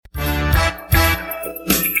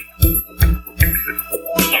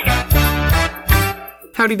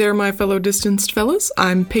Howdy there, my fellow distanced fellas.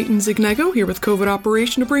 I'm Peyton Zignego, here with COVID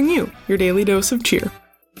Operation to bring you your daily dose of cheer.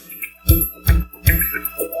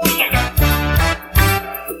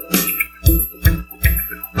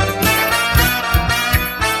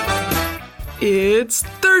 It's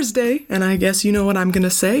Thursday, and I guess you know what I'm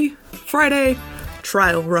gonna say. Friday,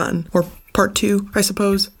 trial run. Or part 2, I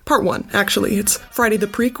suppose. Part 1, actually. It's Friday the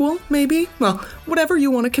prequel, maybe? Well, whatever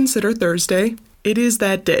you want to consider Thursday, it is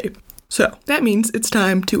that day. So, that means it's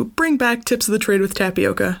time to bring back Tips of the Trade with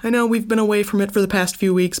Tapioca. I know we've been away from it for the past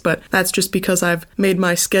few weeks, but that's just because I've made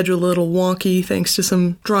my schedule a little wonky thanks to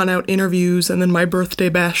some drawn-out interviews and then my birthday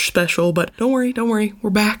bash special, but don't worry, we're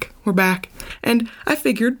back. And I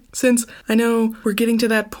figured, since I know we're getting to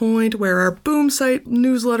that point where our Boom site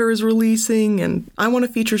newsletter is releasing and I want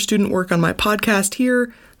to feature student work on my podcast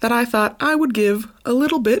here, that I thought I would give a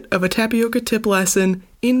little bit of a Tapioca tip lesson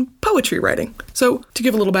in poetry writing. So, to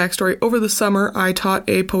give a little backstory, over the summer I taught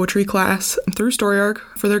a poetry class through StoryArc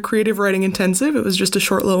for their creative writing intensive. It was just a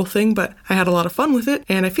short little thing, but I had a lot of fun with it,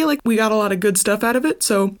 and I feel like we got a lot of good stuff out of it.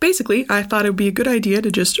 So basically, I thought it would be a good idea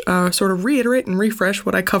to just sort of reiterate and refresh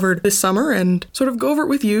what I covered this summer and sort of go over it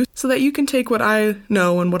with you so that you can take what I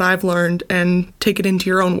know and what I've learned and take it into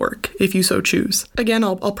your own work, if you so choose. Again,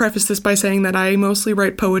 I'll preface this by saying that I mostly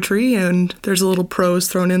write poetry, and there's a little prose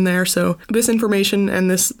thrown in there, so this information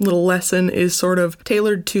and this little lesson is sort of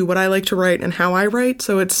tailored to what I like to write and how I write,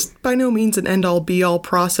 so it's by no means an end-all be-all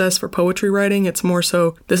process for poetry writing. It's more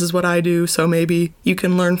so, this is what I do, so maybe you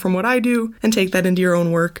can learn from what I do and take that into your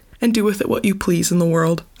own work and do with it what you please in the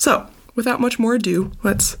world. So, without much more ado,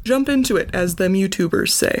 let's jump into it, as them YouTubers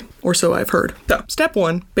say, or so I've heard. So, step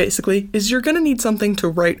 1, basically, is you're gonna need something to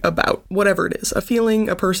write about, whatever it is, a feeling,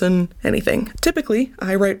 a person, anything. Typically,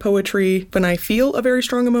 I write poetry when I feel a very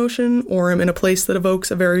strong emotion, or am in a place that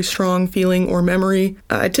evokes a very strong feeling or memory.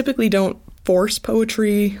 I typically don't force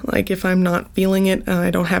poetry, like if I'm not feeling it and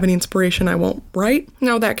I don't have any inspiration, I won't write.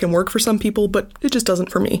 Now, that can work for some people, but it just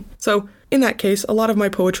doesn't for me. So, in that case, a lot of my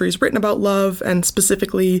poetry is written about love, and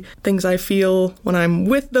specifically things I feel when I'm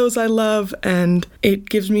with those I love, and it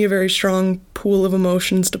gives me a very strong pool of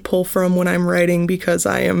emotions to pull from when I'm writing because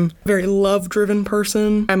I am a very love-driven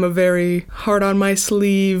person. I'm a very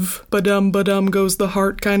heart-on-my-sleeve, ba-dum goes the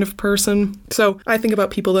heart kind of person. So I think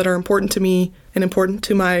about people that are important to me and important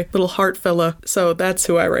to my little heart fella, so that's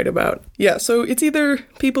who I write about. Yeah, so it's either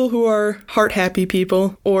people who are heart-happy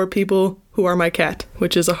people or people who are my cat,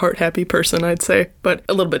 which is a heart-happy person, I'd say, but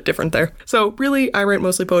a little bit different there. So really, I write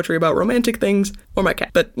mostly poetry about romantic things or my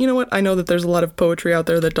cat. But you know what? I know that there's a lot of poetry out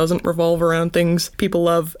there that doesn't revolve around things people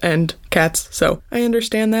love and cats, so I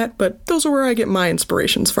understand that, but those are where I get my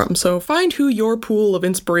inspirations from. So find who your pool of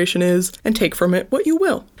inspiration is and take from it what you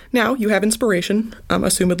will. Now, you have inspiration,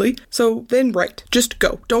 assumedly, so then write. Just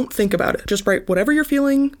go. Don't think about it. Just write whatever you're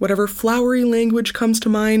feeling, whatever flowery language comes to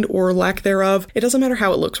mind or lack thereof. It doesn't matter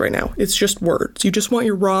how it looks right now. It's just words. You just want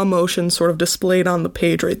your raw emotions sort of displayed on the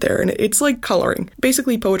page right there, and it's like coloring.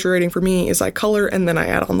 Basically, poetry writing for me is I color and then I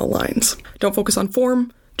add on the lines. Don't focus on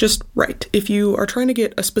form. Just write. If you are trying to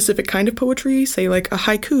get a specific kind of poetry, say like a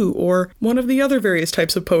haiku or one of the other various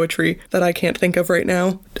types of poetry that I can't think of right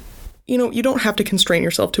now, you don't have to constrain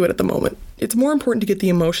yourself to it at the moment. It's more important to get the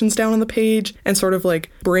emotions down on the page and sort of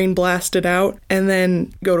like brain blast it out and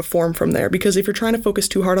then go to form from there. Because if you're trying to focus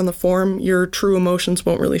too hard on the form, your true emotions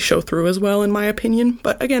won't really show through as well, in my opinion.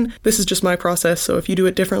 But again, this is just my process, so if you do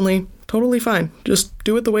it differently, totally fine. Just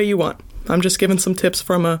do it the way you want. I'm just giving some tips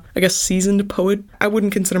from a, seasoned poet. I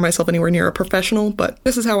wouldn't consider myself anywhere near a professional, but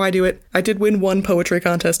this is how I do it. I did win one poetry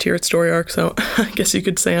contest here at StoryArc, so I guess you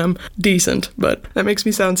could say I'm decent, but that makes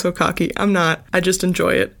me sound so cocky. I'm not. I just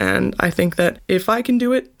enjoy it, and I think that if I can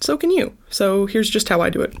do it, so can you. So here's just how I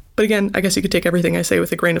do it. But again, I guess you could take everything I say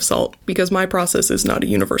with a grain of salt, because my process is not a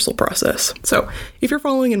universal process. So if you're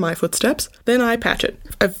following in my footsteps, then I patch it.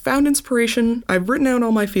 I've found inspiration, I've written out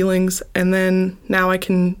all my feelings, and then now I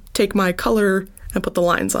can take my color and put the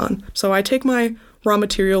lines on. So I take my raw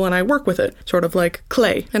material and I work with it, sort of like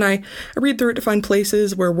clay. And I read through it to find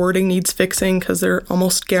places where wording needs fixing, because there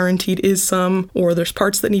almost guaranteed is some, or there's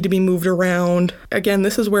parts that need to be moved around. Again,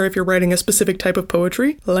 this is where if you're writing a specific type of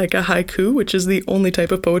poetry, like a haiku, which is the only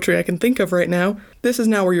type of poetry I can think of right now, this is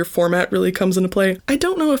now where your format really comes into play. I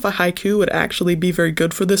don't know if a haiku would actually be very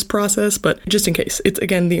good for this process, but just in case, it's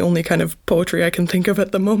again the only kind of poetry I can think of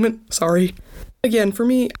at the moment. Sorry. Again, for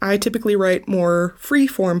me, I typically write more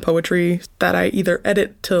free-form poetry that I either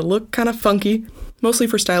edit to look kind of funky, mostly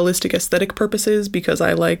for stylistic aesthetic purposes because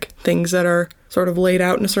I like things that are sort of laid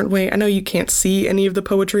out in a certain way. I know you can't see any of the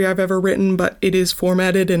poetry I've ever written, but it is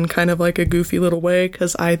formatted in kind of like a goofy little way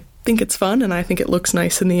because I think it's fun and I think it looks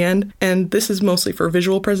nice in the end. And this is mostly for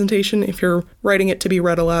visual presentation. If you're writing it to be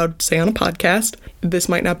read aloud, say on a podcast, this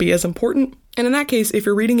might not be as important. And in that case, if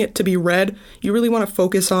you're reading it to be read, you really want to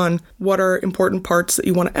focus on what are important parts that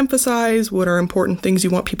you want to emphasize, what are important things you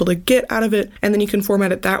want people to get out of it, and then you can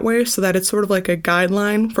format it that way so that it's sort of like a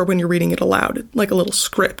guideline for when you're reading it aloud, like a little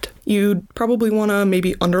script. You'd probably want to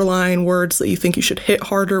maybe underline words that you think you should hit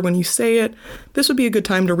harder when you say it. This would be a good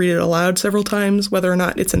time to read it aloud several times, whether or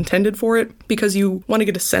not it's intended for it, because you want to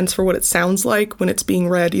get a sense for what it sounds like when it's being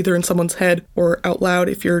read either in someone's head or out loud.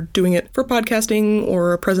 If you're doing it for podcasting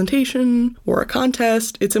or a presentation or a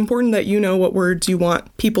contest, it's important that you know what words you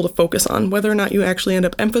want people to focus on. Whether or not you actually end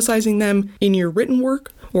up emphasizing them in your written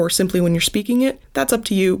work or simply when you're speaking it, that's up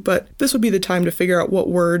to you, but this would be the time to figure out what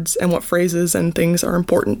words and what phrases and things are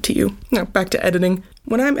important to you. Now, back to editing.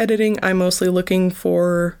 When I'm editing, I'm mostly looking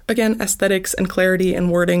for, again, aesthetics and clarity and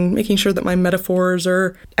wording, making sure that my metaphors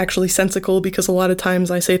are actually sensical, because a lot of times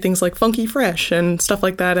I say things like funky fresh and stuff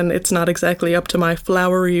like that, and it's not exactly up to my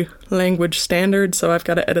flowery language standards, so I've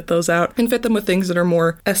got to edit those out and fit them with things that are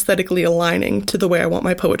more aesthetically aligning to the way I want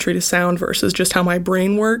my poetry to sound versus just how my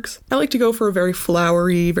brain works. I like to go for a very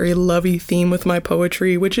flowery, very lovey theme with my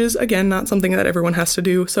poetry, which is, again, not something that everyone has to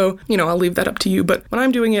do, so, I'll leave that up to you, but when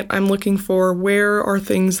I'm doing it, I'm looking for where are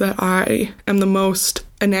things that I am the most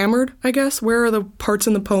enamored, I guess. Where are the parts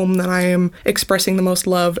in the poem that I am expressing the most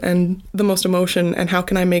love and the most emotion, and how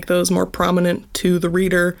can I make those more prominent to the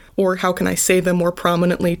reader, or how can I say them more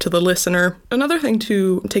prominently to the listener? Another thing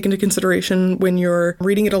to take into consideration when you're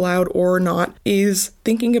reading it aloud or not is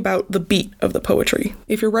thinking about the beat of the poetry.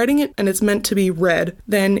 If you're writing it and it's meant to be read,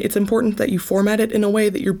 then it's important that you format it in a way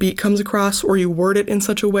that your beat comes across, or you word it in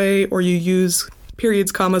such a way, or you use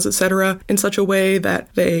periods, commas, etc. in such a way that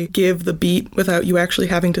they give the beat without you actually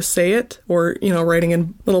having to say it, or, writing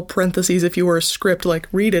in little parentheses if you were a script, like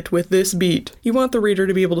read it with this beat. You want the reader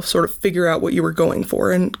to be able to sort of figure out what you were going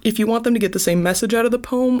for, and if you want them to get the same message out of the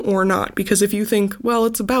poem or not, because if you think, well,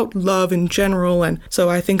 it's about love in general, and so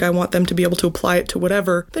I think I want them to be able to apply it to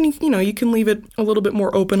whatever, then, you can leave it a little bit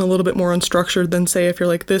more open, a little bit more unstructured than, say, if you're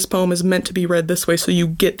like, this poem is meant to be read this way so you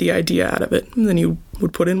get the idea out of it, and then you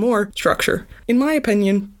would put in more structure. In my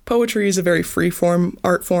opinion, poetry is a very free-form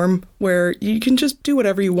art form where you can just do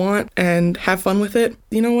whatever you want and have fun with it.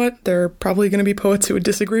 You know what? There are probably going to be poets who would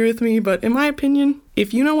disagree with me, but in my opinion,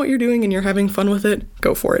 if you know what you're doing and you're having fun with it,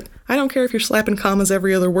 go for it. I don't care if you're slapping commas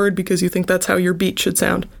every other word because you think that's how your beat should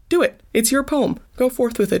sound. Do it. It's your poem. Go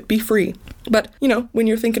forth with it. Be free. But, when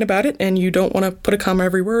you're thinking about it and you don't want to put a comma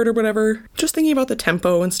every word or whatever, just thinking about the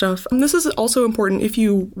tempo and stuff. And this is also important if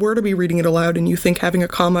you were to be reading it aloud and you think having a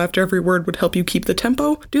comma after every word would help you keep the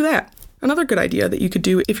tempo, do that. Another good idea that you could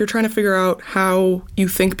do if you're trying to figure out how you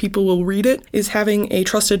think people will read it is having a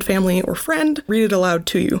trusted family or friend read it aloud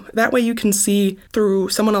to you. That way you can see through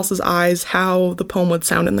someone else's eyes how the poem would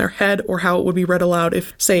sound in their head, or how it would be read aloud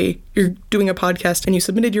if, say, you're doing a podcast and you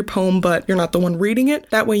submitted your poem but you're not the one reading it.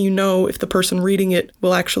 That way you know if the person reading it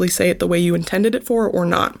will actually say it the way you intended it for or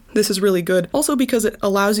not. This is really good. Also because it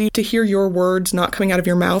allows you to hear your words not coming out of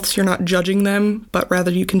your mouth, so you're not judging them, but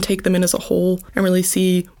rather you can take them in as a whole and really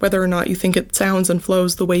see whether or not you think it sounds and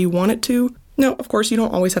flows the way you want it to. Now, of course, you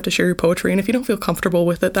don't always have to share your poetry, and if you don't feel comfortable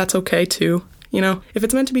with it, that's okay too. If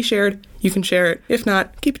it's meant to be shared, you can share it. If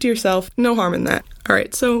not, keep it to yourself. No harm in that. All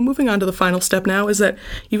right, so moving on to the final step now is that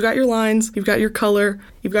you've got your lines, you've got your color,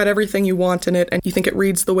 you've got everything you want in it, and you think it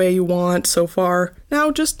reads the way you want so far.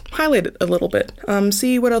 Now just highlight it a little bit.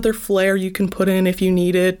 See what other flair you can put in if you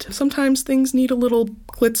need it. Sometimes things need a little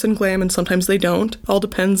glitz and glam, and sometimes they don't. All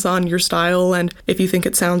depends on your style and if you think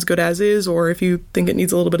it sounds good as is, or if you think it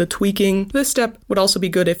needs a little bit of tweaking. This step would also be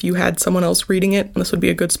good if you had someone else reading it. This would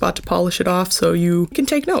be a good spot to polish it off so you can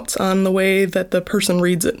take notes on the way that the person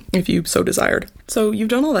reads it, if you so desired. So you've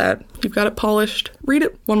done all that, you've got it polished, read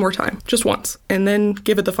it one more time, just once, and then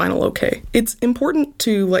give it the final okay. It's important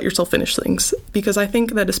to let yourself finish things, because I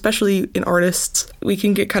think that especially in artists, we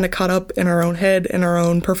can get kind of caught up in our own head and our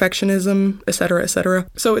own perfectionism, etc., etc.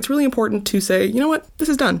 So it's really important to say, you know what, this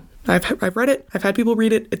is done. I've read it, I've had people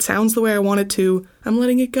read it, it sounds the way I want it to, I'm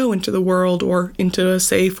letting it go into the world or into a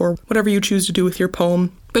safe or whatever you choose to do with your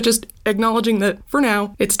poem. But just acknowledging that for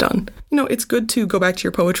now, it's done. You know, it's good to go back to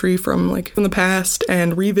your poetry from the past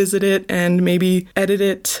and revisit it and maybe edit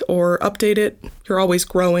it or update it. You're always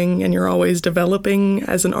growing and you're always developing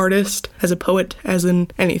as an artist, as a poet, as in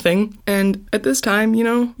anything. And at this time, you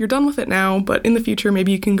know, you're done with it now, but in the future,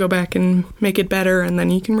 maybe you can go back and make it better and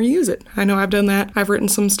then you can reuse it. I know I've done that. I've written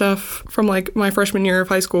some stuff from my freshman year of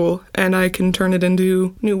high school and I can turn it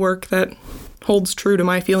into new work that holds true to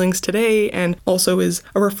my feelings today and also is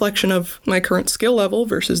a reflection of my current skill level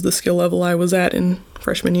versus the skill level I was at in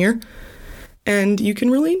freshman year. And you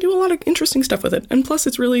can really do a lot of interesting stuff with it. And plus,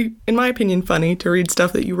 it's really, in my opinion, funny to read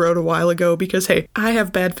stuff that you wrote a while ago because, hey, I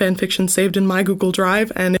have bad fan fiction saved in my Google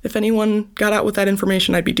Drive, and if anyone got out with that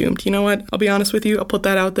information, I'd be doomed. You know what? I'll be honest with you. I'll put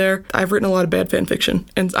that out there. I've written a lot of bad fan fiction,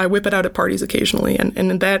 and I whip it out at parties occasionally,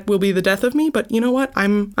 and that will be the death of me. But you know what?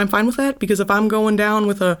 I'm fine with that because if I'm going down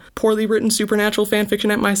with a poorly written supernatural fan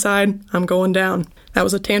fiction at my side, I'm going down. That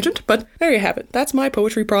was a tangent, but there you have it. That's my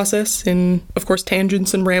poetry process in, of course,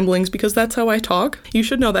 tangents and ramblings, because that's how I talk. You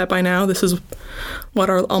should know that by now. This is,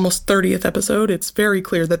 our almost 30th episode. It's very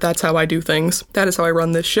clear that that's how I do things. That is how I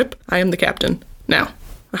run this ship. I am the captain. Now.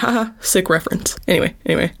 Haha, sick reference. Anyway,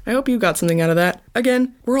 I hope you got something out of that.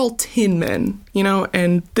 Again, we're all tin men, you know,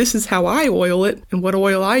 and this is how I oil it, and what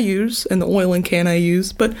oil I use, and the oiling can I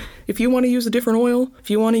use. But if you want to use a different oil, if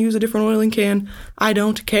you want to use a different oiling can, I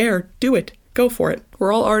don't care. Do it. Go for it.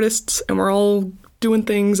 We're all artists and we're all doing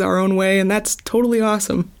things our own way, and that's totally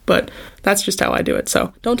awesome. But that's just how I do it.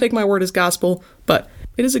 So don't take my word as gospel, but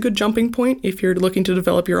it is a good jumping point if you're looking to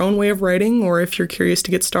develop your own way of writing or if you're curious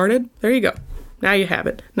to get started. There you go. Now you have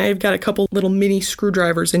it. Now you've got a couple little mini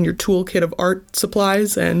screwdrivers in your toolkit of art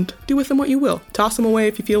supplies, and do with them what you will. Toss them away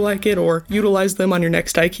if you feel like it, or utilize them on your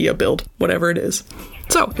next IKEA build, whatever it is.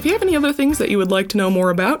 So, if you have any other things that you would like to know more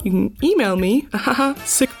about, you can email me,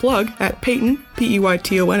 sick plug, at Peyton, Peyton,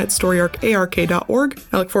 at storyarc.org.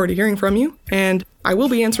 I look forward to hearing from you, and I will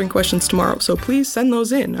be answering questions tomorrow, so please send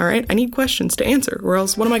those in, alright? I need questions to answer, or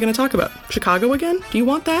else what am I going to talk about? Chicago again? Do you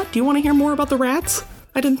want that? Do you want to hear more about the rats?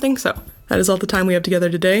 I didn't think so. That is all the time we have together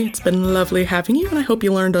today. It's been lovely having you, and I hope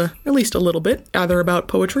you learned at least a little bit, either about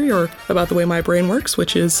poetry or about the way my brain works,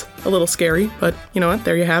 which is a little scary, but you know what?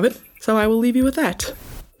 There you have it. So I will leave you with that.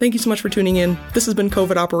 Thank you so much for tuning in. This has been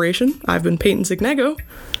COVID Operation. I've been Peyton Zignego.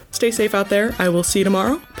 Stay safe out there. I will see you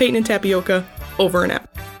tomorrow. Peyton and Tapioca, over and out.